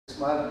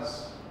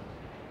months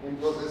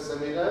into this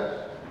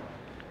seminar.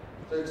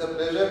 So it's a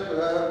pleasure to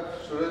have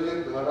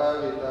Surajit Dhara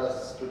with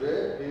us today.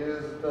 He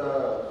is the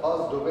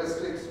first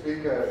domestic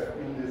speaker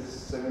in this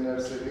seminar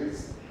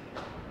series.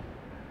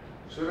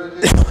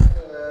 Surajit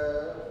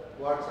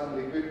works on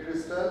liquid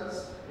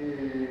crystals. He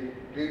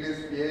did his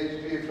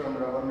PhD from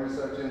Raman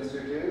Research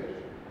Institute.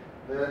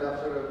 Then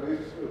after a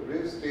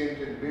brief stint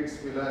in BITS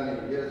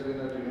Pilani, he has been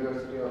at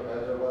University of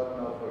Hyderabad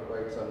now for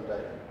quite some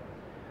time.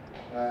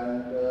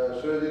 And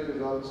Surajit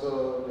is also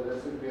the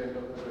recipient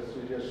of the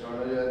prestigious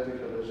Shonajayati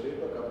Fellowship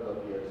a couple of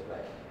years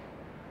back.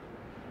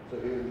 So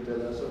he will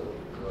tell us about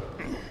his work.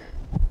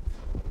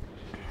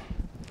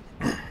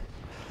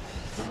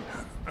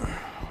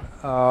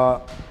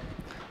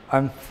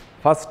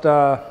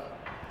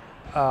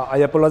 I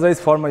apologize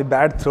for my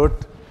bad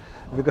throat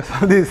because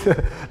of this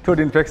throat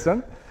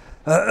infection.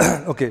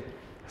 Okay,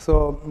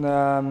 so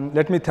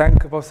let me thank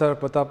Professor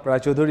Pratap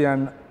Raichaudhuri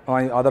and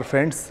my other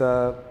friends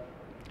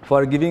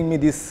for giving me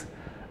this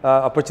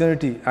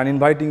opportunity and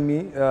inviting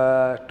me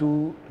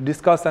to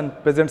discuss and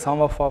present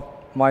some of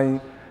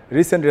my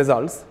recent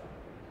results.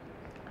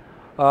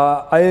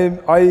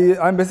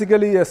 I'm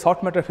basically a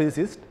soft matter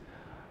physicist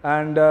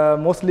and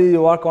mostly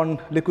work on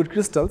liquid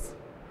crystals.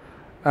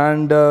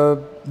 And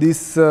so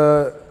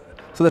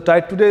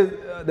today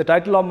the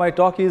title of my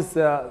talk is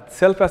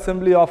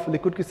self-assembly of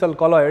liquid crystal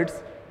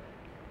colloids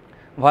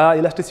via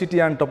elasticity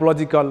and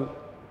topological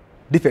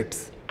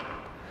defects.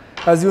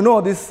 As you know,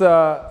 these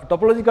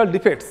topological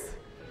defects,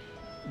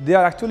 they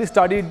are actually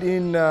studied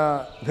in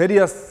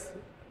various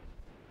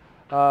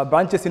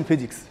branches in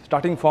physics,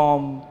 starting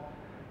from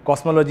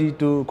cosmology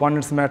to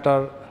condensed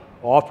matter,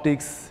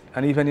 optics,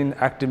 and even in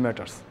active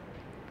matters.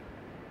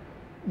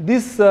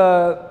 This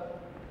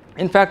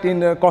in fact,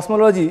 in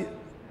cosmology,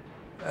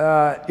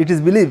 it is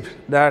believed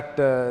that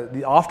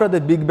after the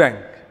Big Bang,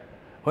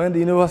 when the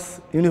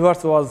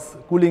universe was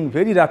cooling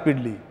very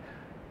rapidly,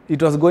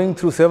 it was going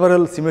through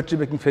several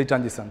symmetry-making phase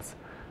transitions,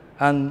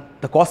 and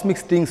the cosmic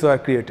strings were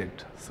created.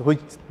 So,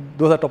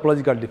 those are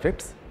topological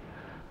defects.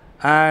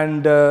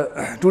 And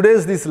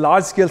today's this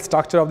large-scale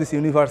structure of this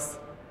universe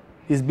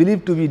is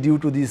believed to be due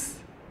to this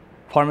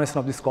formation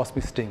of these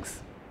cosmic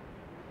strings.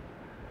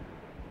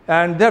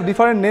 And they have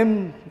different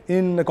names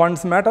in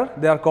condensed matter.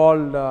 They are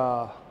called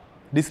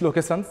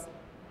dislocations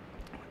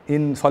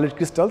in solid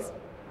crystals.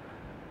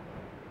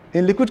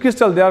 In liquid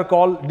crystal, they are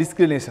called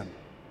disclination.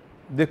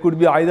 They could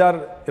be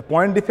either a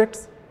point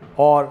defects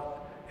or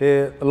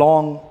a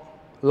long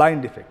line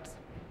defects.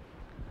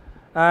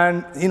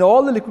 And in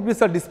all the liquid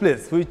crystal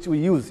displays which we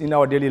use in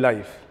our daily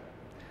life,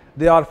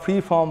 they are free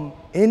from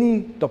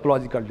any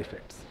topological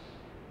defects.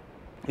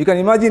 You can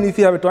imagine if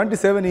you have a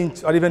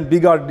 27-inch or even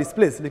bigger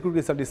displays, liquid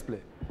crystal display.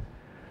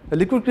 The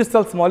liquid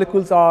crystals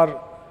molecules are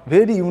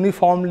very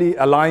uniformly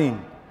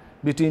aligned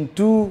between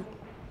two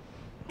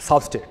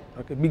substrates,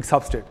 okay, big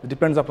substrates. It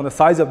depends upon the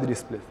size of the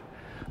displays.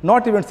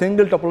 Not even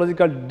single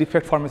topological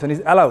defect formation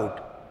is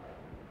allowed.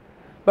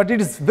 But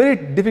it is very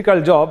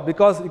difficult job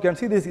because you can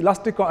see this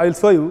elastic, I will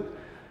show you,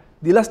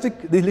 the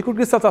liquid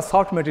crystals are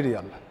soft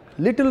material.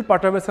 Little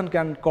perturbation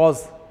can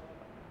cause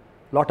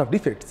lot of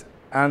defects,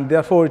 and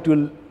therefore it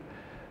will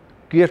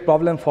create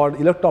problem for the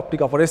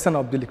electro-optic operation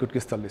of the liquid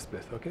crystal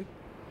displays. Okay?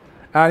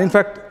 And in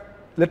fact,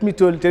 let me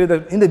tell you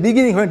that in the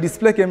beginning when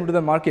display came to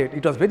the market,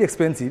 it was very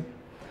expensive,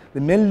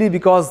 mainly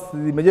because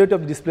the majority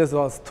of the displays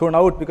was thrown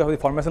out because of the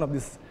formation of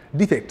these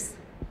defects.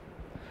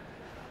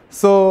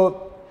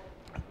 So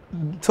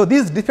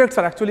these defects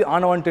are actually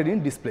unwanted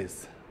in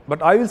displays.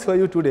 But I will show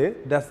you today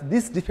that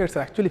these defects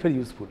are actually very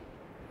useful,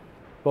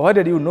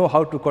 provided you know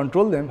how to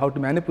control them, how to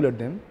manipulate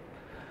them.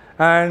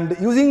 And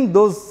using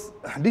those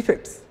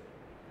defects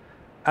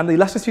and the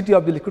elasticity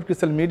of the liquid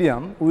crystal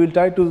medium, we will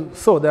try to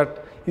show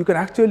that you can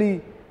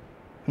actually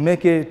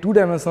make a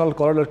two-dimensional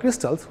colloidal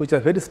crystals which are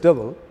very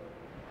stable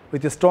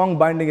with a strong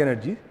binding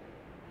energy.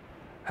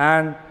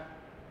 And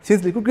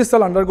since liquid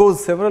crystal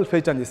undergoes several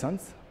phase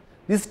transitions,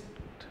 these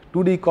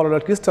 2D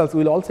colloidal crystals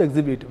will also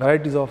exhibit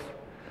varieties of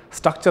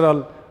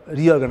structural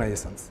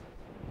reorganizations.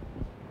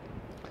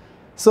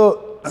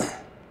 So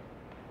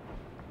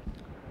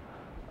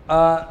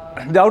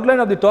the outline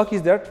of the talk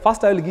is that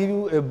first I will give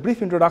you a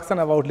brief introduction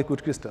about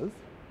liquid crystals,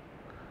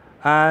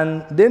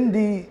 and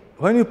then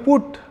when you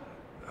put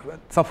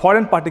some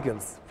foreign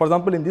particles, for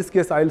example, in this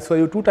case I will show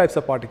you two types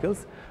of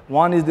particles.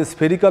 One is the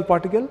spherical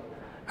particle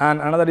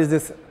and another is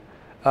this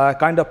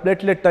kind of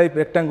platelet type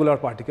rectangular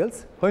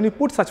particles. When you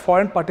put such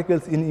foreign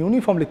particles in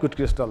uniform liquid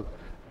crystal,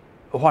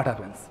 what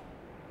happens?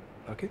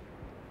 Okay.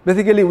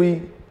 Basically,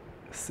 we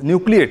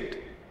nucleate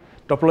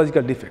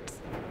topological defects.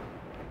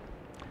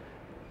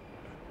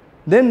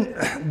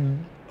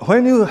 Then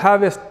when you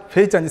have a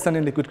phase transition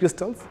in liquid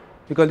crystals,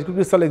 because liquid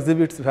crystal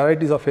exhibits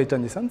varieties of phase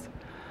transitions,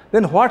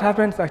 then what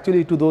happens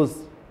actually to those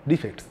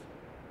defects?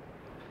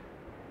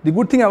 The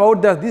good thing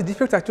about that, these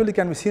defects actually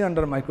can be seen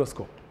under a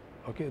microscope.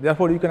 Okay?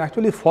 Therefore, you can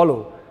actually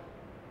follow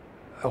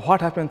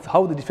what happens,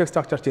 how the defect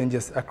structure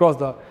changes across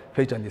the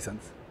phase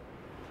transitions.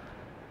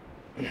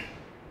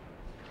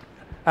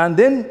 And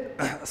then,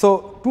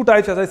 so two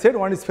types as I said,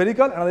 one is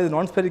spherical, another is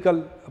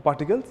non-spherical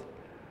particles.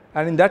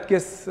 And in that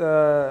case,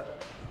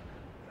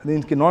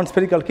 in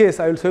non-spherical case,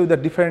 I will show you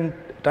that different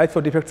types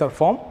of defects are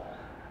formed.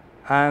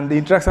 And the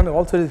interaction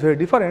also is very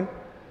different.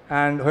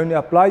 And when you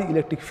apply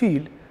electric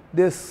field,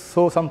 they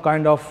show some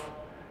kind of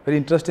very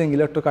interesting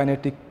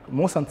electrokinetic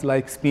motions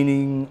like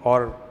spinning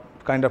or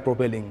kind of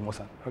propelling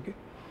motion. Okay?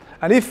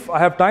 And if I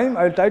have time,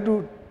 I will try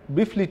to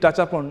briefly touch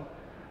upon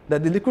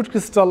that the liquid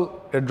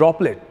crystal, a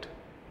droplet,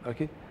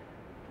 okay,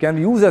 can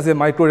be used as a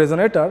micro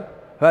resonator,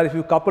 where if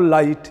you couple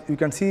light, you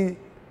can see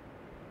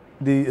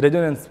the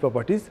resonance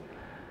properties.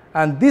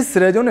 And this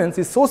resonance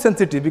is so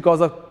sensitive because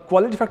the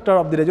quality factor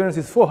of the resonance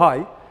is so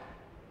high,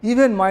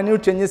 even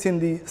minute changes in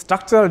the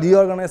structural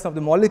reorganization of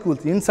the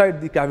molecules inside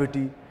the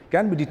cavity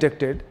can be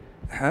detected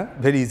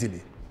very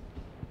easily.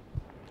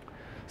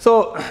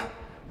 So,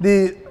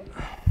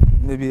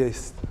 maybe I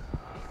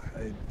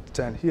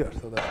stand here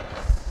so that.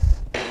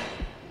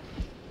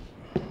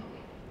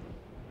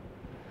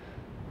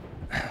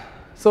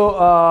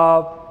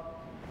 So,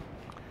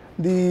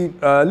 the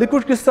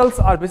liquid crystals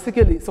are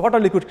basically, so what are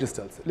liquid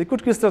crystals?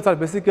 Liquid crystals are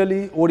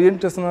basically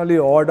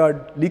orientationally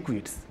ordered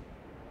liquids.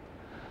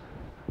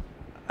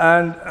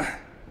 And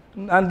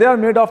they are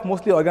made of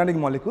mostly organic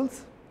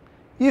molecules.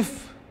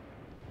 If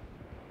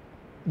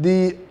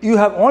you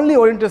have only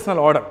orientational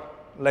order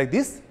like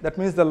this, that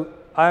means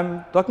I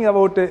am talking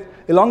about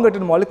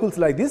elongated molecules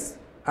like this,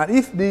 and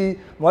if the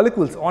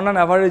molecules on an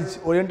average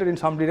oriented in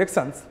some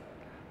directions,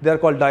 they are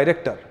called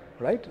director,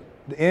 right?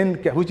 The n,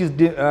 which is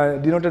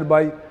denoted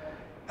by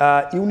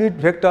unit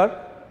vector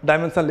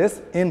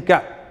dimensionless n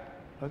cap.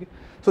 Okay?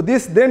 So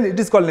this then it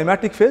is called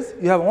nematic phase.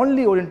 You have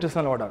only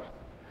orientational order.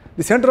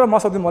 The center of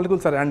mass of the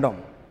molecules are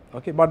random,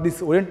 okay? But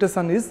this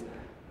orientation is,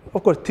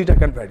 of course, theta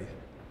can vary.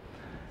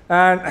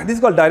 And this is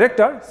called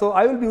director. So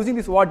I will be using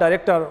this word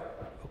director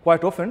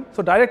quite often.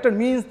 So director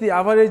means the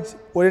average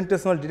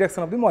orientational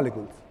direction of the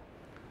molecules.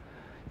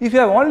 If you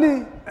have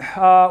only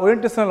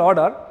orientational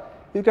order,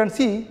 you can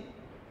see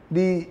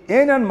the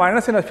n and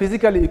minus n are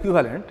physically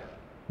equivalent.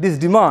 This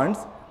demands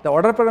the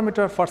order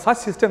parameter for such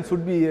system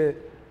should be a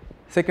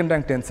second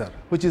rank tensor,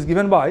 which is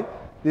given by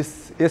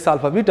this S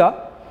alpha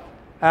beta.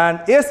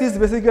 And S is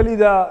basically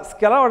the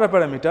scalar order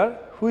parameter,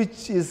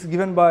 which is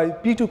given by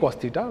P2 cos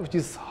theta, which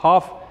is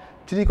half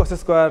 3 cos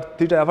square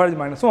theta average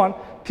minus 1.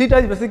 Theta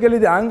is basically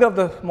the angle of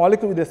the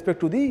molecule with respect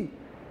to the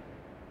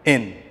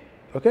n.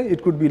 Okay?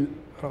 It could be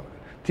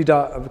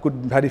theta could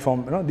vary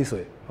from this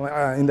way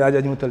in the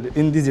azimuthal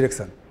in this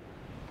direction.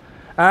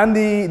 And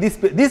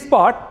this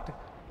part,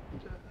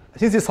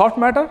 since it's soft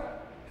matter,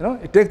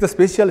 it takes the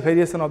spatial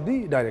variation of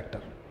the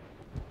director,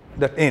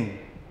 that n.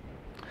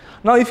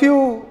 Now,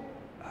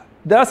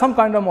 there are some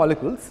kind of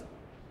molecules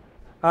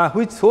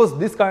which shows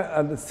this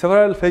kind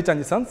several phase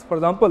transitions. For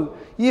example,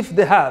 if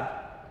they have,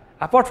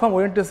 apart from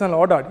orientational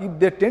order, if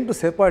they tend to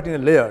separate in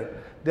a layer,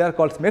 they are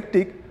called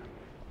smectic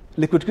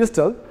liquid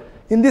crystal.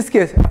 In this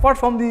case, apart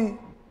from the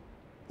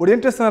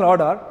orientational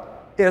order,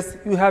 yes,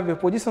 you have a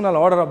positional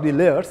order of the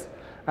layers,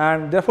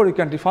 and therefore you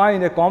can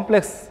define a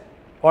complex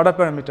order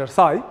parameter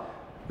psi,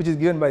 which is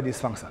given by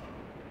this function.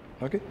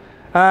 Okay?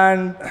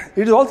 And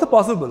it is also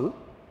possible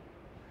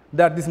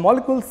that these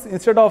molecules,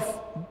 instead of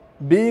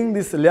being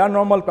this layer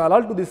normal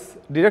parallel to this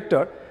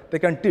director, they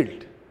can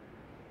tilt.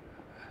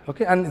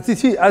 Okay? And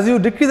see, as you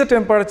decrease the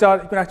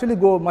temperature, you can actually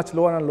go much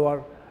lower and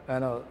lower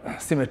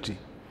symmetry.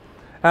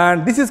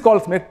 And this is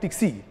called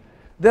smectic-C.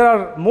 There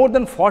are more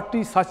than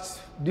 40 such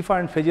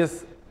different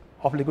phases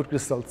of liquid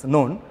crystals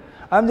known.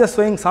 I am just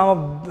showing some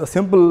of the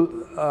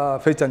simple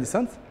phase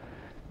transitions.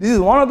 This is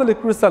one of the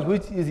liquid crystals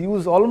which is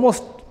used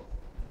almost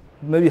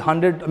maybe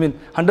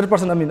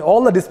 100%,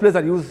 all the displays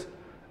are used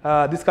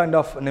this kind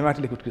of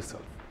nematic liquid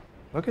crystal.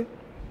 Okay?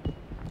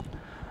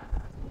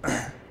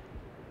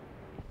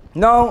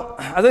 Now,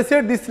 as I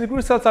said, these liquid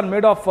crystals are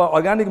made of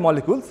organic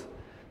molecules.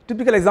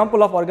 Typical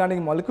example of organic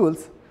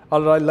molecules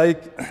are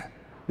like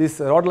these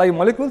rod-like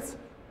molecules.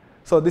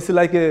 So this is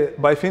like a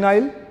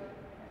biphenyl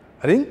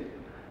ring,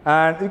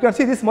 and you can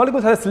see these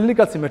molecules have a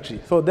cylindrical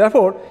symmetry. So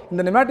therefore, in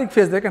the nematic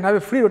phase, they can have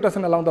a free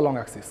rotation along the long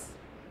axis.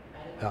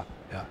 Yeah.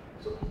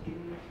 So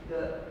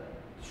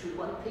should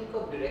one think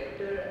of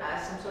director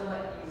as some sort of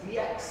an easy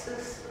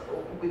axis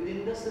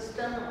within the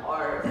system,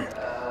 or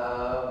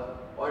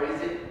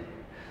is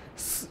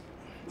it?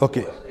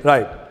 Okay,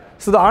 right.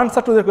 So the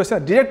answer to the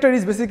question, director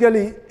is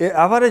basically an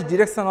average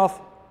direction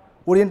of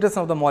orientation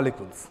of the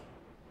molecules.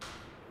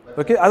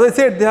 Okay, as I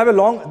said, they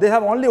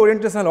have only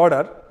orientational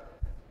order.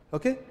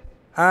 Okay,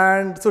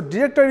 and so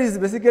director is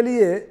basically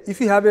if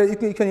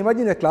you can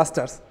imagine a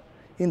clusters,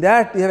 in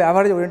that you have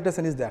average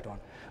orientation is that one.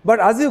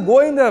 But as you go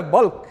in the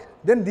bulk,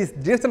 then this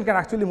direction can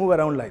actually move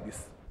around like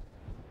this.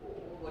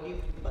 What do you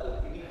mean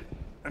bulk?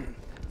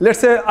 Let's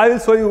say I will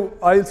show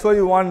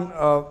you one.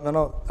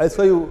 I'll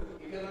show you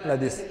like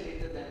this.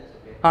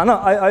 No,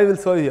 I will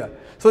show you here.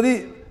 So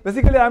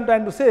basically I am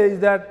trying to say is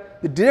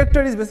that the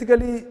director is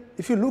basically,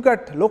 if you look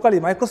at locally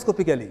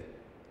microscopically,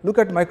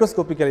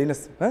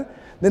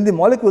 then the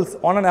molecules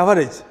on an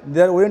average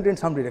they are oriented in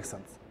some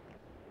directions.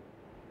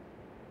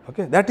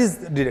 Okay, that is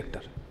the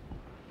director.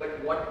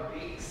 But what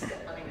breaks,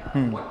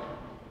 what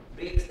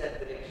breaks that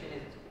direction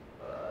is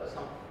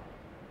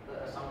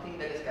something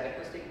that is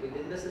characteristic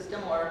within the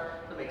system or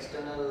some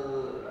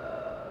external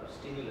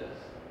stimulus?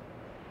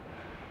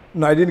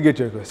 No, I didn't get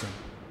your question.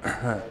 I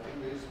think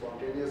there is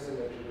spontaneous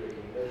symmetry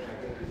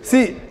breaking.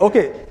 See,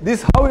 okay,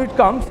 this how it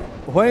comes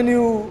when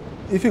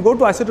if you go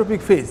to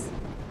isotropic phase,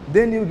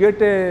 then you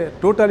get a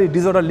totally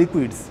disordered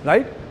liquids,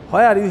 right?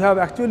 Where you have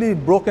actually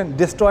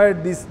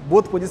destroyed this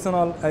both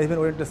positional and even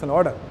orientational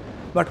order.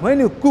 But when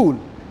you cool,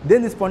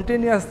 then you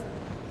spontaneously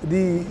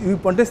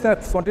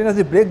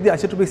break the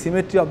isotropic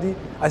symmetry of the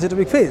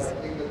isotropic phase.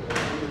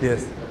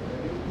 Yes.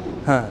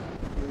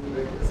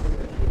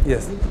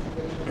 Yes.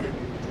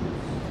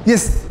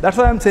 Yes, that's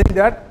why I am saying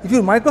that if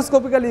you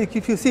microscopically,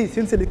 if you see,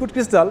 since a liquid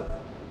crystal,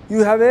 you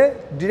have a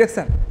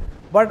direction.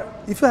 But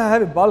if you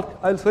have a bulk,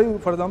 I will show you,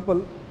 for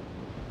example,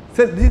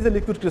 say this is a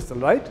liquid crystal,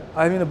 right?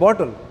 I am in a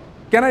bottle.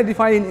 Can I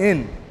define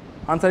N?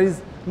 Answer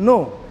is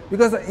no.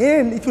 Because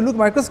N, if you look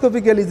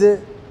microscopically, is a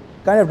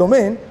kind of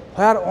domain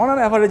where on an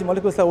average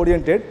molecules are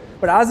oriented.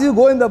 But as you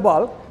go in the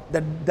bulk,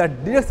 that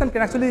direction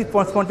can actually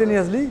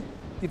spontaneously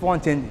keep on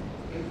changing.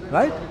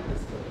 Right?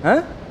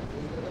 Huh?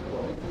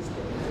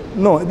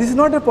 No, this is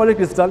not a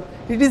polycrystal.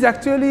 It is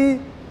actually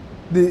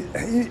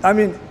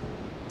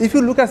if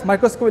you look at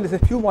microscopically, there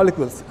are a few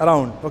molecules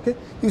around, okay?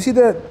 You see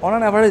that on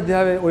an average, they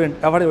have an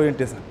average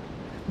orientation.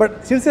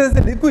 But since it is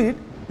a liquid,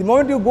 the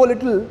moment you go a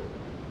little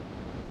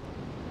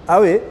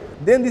away,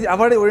 then this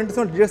average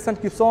orientation direction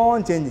keeps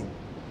on changing.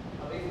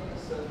 Away from the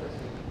surface?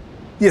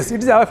 Yes,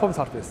 it is away from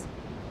surface.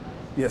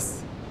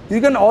 Yes.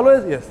 You can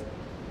always, yes.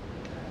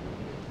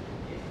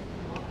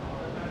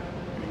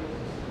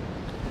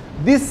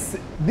 This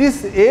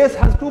S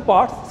has two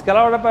parts,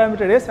 scalar order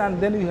parameter S,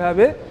 and then you have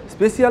a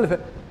spatial,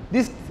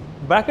 this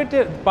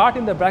bracket part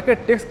in the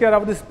bracket takes care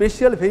of the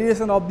spatial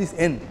variation of this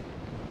N.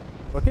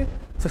 Okay?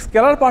 So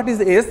scalar part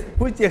is S,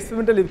 which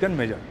experimentally you can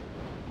measure.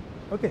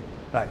 Okay,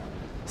 right.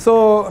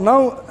 So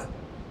now,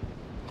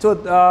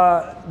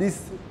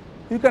 this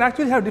you can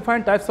actually have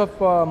different types of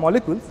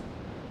molecules.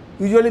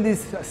 Usually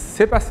these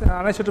safe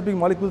anisotropic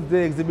molecules,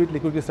 they exhibit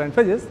liquid crystalline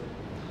phases,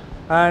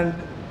 and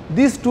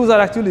these tools are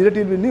actually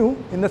relatively new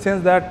in the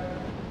sense that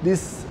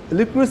this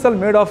liquid crystal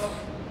made of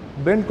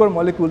bent core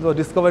molecules was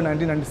discovered in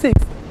 1996.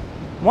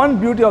 One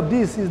beauty of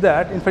this is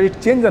that, in fact,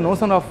 it changed the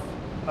notion of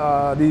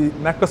the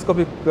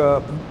macroscopic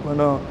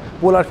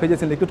polar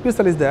phases in liquid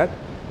crystal is that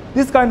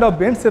this kind of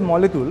bent shape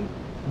molecule,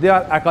 they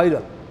are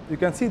achiral. You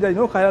can see there is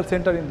no chiral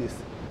center in this,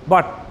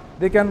 but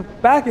they can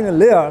pack in a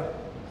layer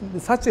in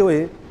such a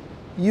way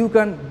you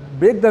can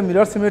break the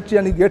mirror symmetry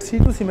and you get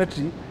C2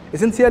 symmetry.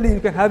 Essentially, you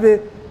can have a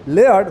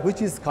layer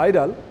which is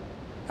chiral,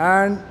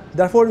 and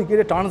therefore you get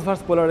a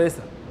transverse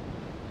polarization.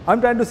 I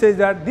am trying to say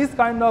that this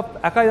kind of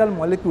achiral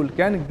molecule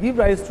can give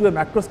rise to a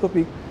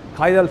macroscopic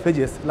chiral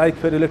phases like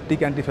ferroelectric,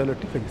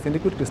 antiferroelectric phases in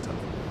liquid crystal.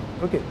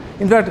 Okay.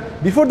 In fact,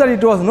 before that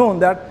it was known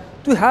that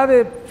to have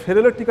a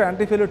ferroelectric or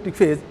antiferroelectric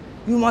phase,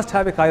 you must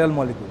have a chiral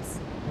molecules.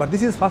 But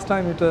this is first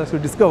time it was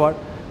discovered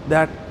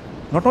that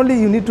not only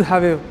you need to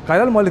have a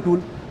chiral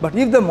molecule, but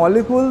if the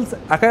molecules,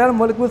 achiral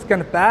molecules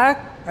can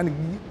pack and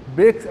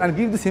break and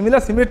give the similar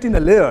symmetry in the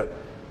layer,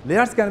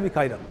 layers can be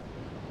chiral.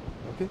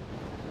 Okay.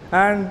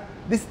 And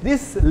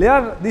this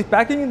layer, this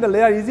packing in the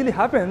layer easily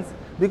happens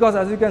because,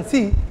 as you can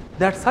see,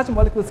 that such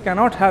molecules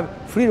cannot have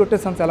free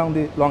rotations along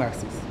the long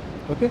axis.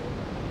 Okay.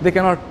 They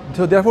cannot,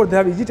 so therefore they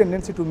have easy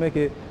tendency to make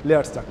a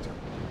layered structure.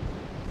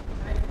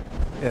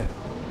 Yeah.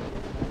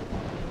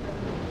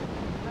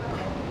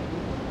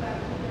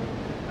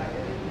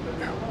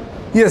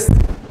 Yes,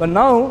 but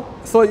now,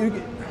 so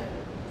you,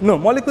 no,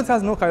 molecules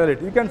has no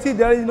chirality. You can see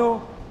there is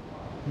no,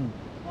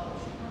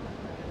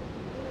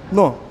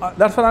 no,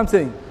 that's what I am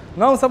saying.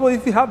 Now suppose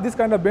if you have this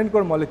kind of bent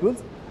core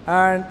molecules,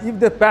 and if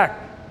they pack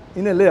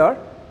in a layer,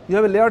 you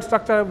have a layered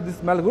structure of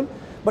this molecule,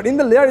 but in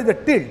the layer is a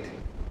tilt.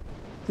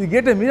 You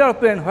get a mirror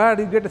plane where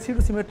you get a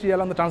C2 symmetry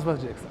along the transverse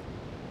direction.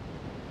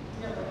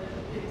 Yeah, but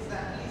it's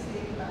exactly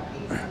same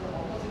packing on the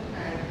opposite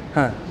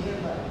hand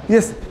nearby.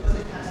 Yes. Because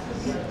it has to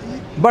be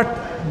a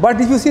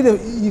But if you see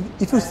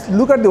if you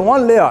look at the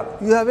one layer,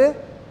 you have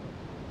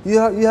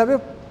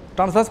a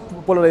transverse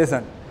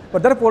polarization.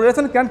 But that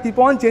polarization can keep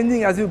on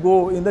changing as you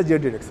go in the Z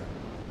direction.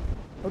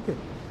 Okay.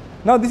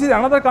 Now this is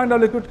another kind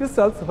of liquid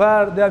crystals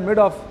where they are made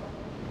of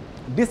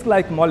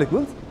disc-like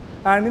molecules,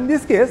 and in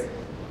this case,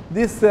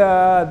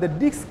 the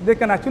discs, they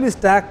can actually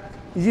stack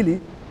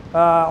easily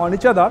on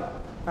each other,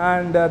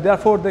 and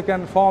therefore they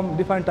can form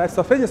different types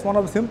of phases. One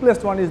of the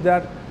simplest one is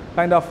that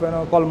kind of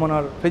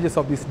columnar phases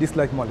of these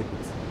disc-like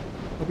molecules.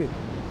 Okay.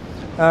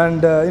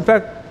 And in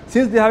fact,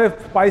 since they have a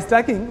pi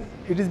stacking,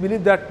 it is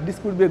believed that this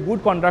could be a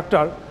good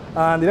conductor,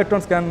 and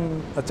electrons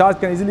can, charge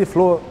can easily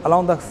flow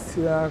along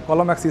the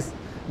column axis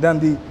than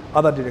the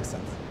other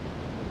directions.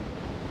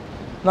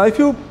 Now if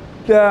you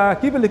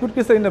keep a liquid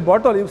crystal in a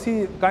bottle, you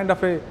see kind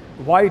of a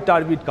white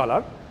turbid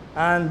color,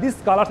 and this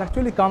color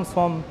actually comes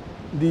from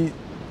the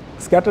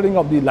scattering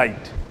of the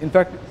light. In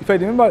fact, if I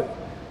remember,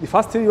 the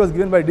first theory was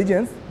given by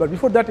Huygens, but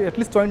before that, at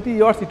least 20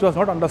 years, it was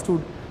not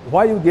understood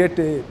why you get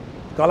a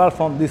color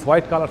from this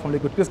white color from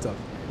liquid crystal.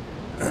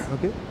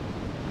 Okay.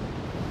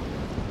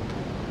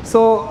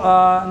 So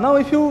now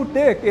if you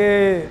take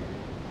a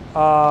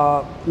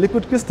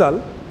liquid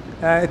crystal,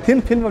 a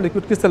thin film of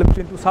liquid crystal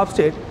between two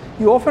substrates,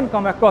 you often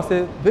come across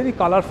a very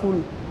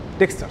colorful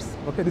textures.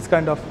 Okay, this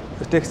kind of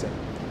texture.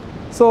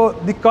 So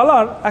the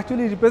color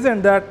actually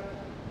represents that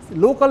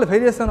local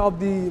variation of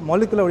the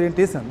molecular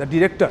orientation, the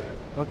director.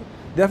 Okay.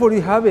 Therefore,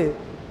 you have a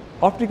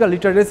optical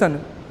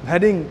retardation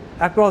varying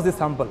across the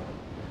sample.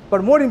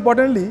 But more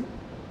importantly,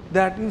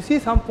 that you see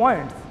some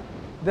points,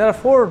 there are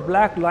 4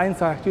 black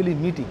lines are actually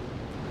meeting.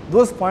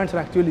 Those points are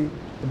actually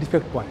the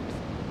defect points.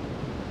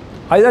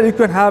 Either you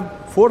can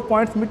have 4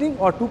 points meeting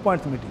or 2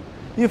 points meeting.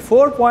 If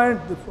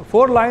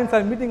 4 lines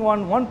are meeting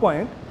on one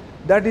point,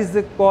 that is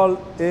called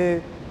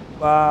a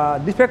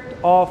defect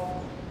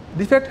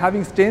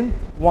having strength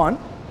 1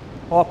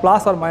 or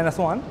plus or minus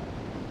 1.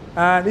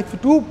 And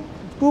if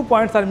two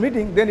points are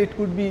meeting, then it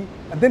could be,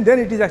 then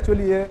it is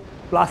actually a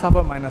plus half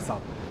or minus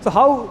half. So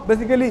how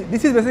basically,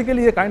 this is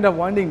basically a kind of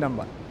winding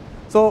number.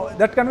 So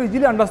that can be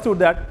easily understood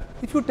that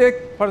if you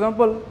take, for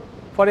example,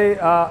 for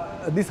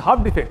a this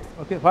half defect,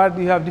 okay, where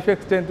you have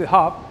defect strength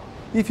half,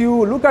 if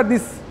you look at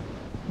this,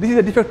 this is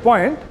a defect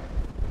point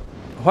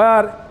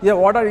where your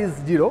order is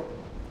 0.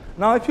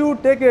 Now if you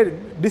take a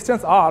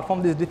distance r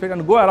from this defect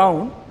and go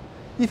around,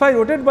 if I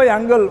rotate by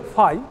angle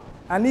phi,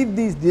 and if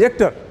this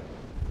director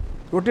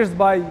rotates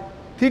by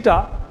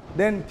theta,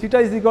 then theta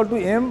is equal to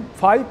m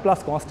phi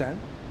plus constant.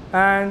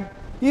 And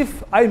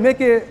if I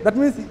make a, that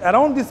means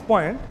around this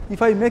point,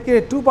 if I make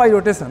a 2 pi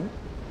rotation,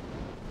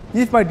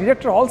 if my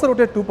director also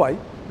rotates 2 pi,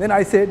 then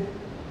I said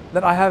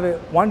that I have a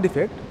one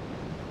defect.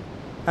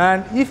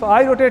 And if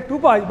I rotate 2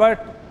 pi,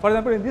 but for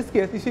example in this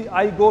case, you see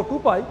I go 2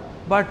 pi,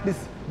 but this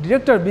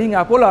director being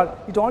apolar,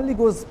 it only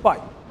goes pi.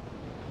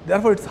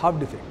 Therefore, it's half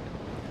defect.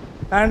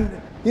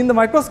 And in the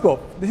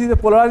microscope, this is a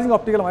polarizing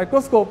optical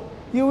microscope,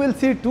 you will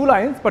see 2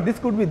 lines, but this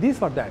could be this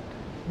or that.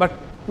 But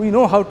we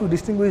know how to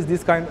distinguish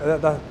this kind,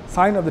 the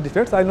sign of the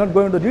defects. I will not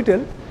go into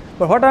detail,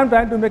 but what I am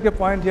trying to make a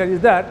point here is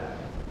that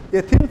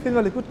a thin film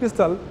of liquid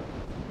crystal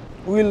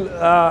will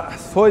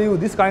show you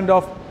this kind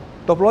of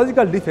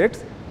topological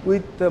defects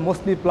with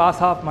mostly plus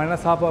half,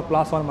 minus half, or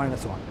plus 1,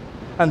 minus 1.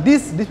 And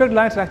these defect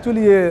lines are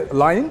actually a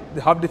line,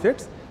 the half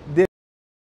defects,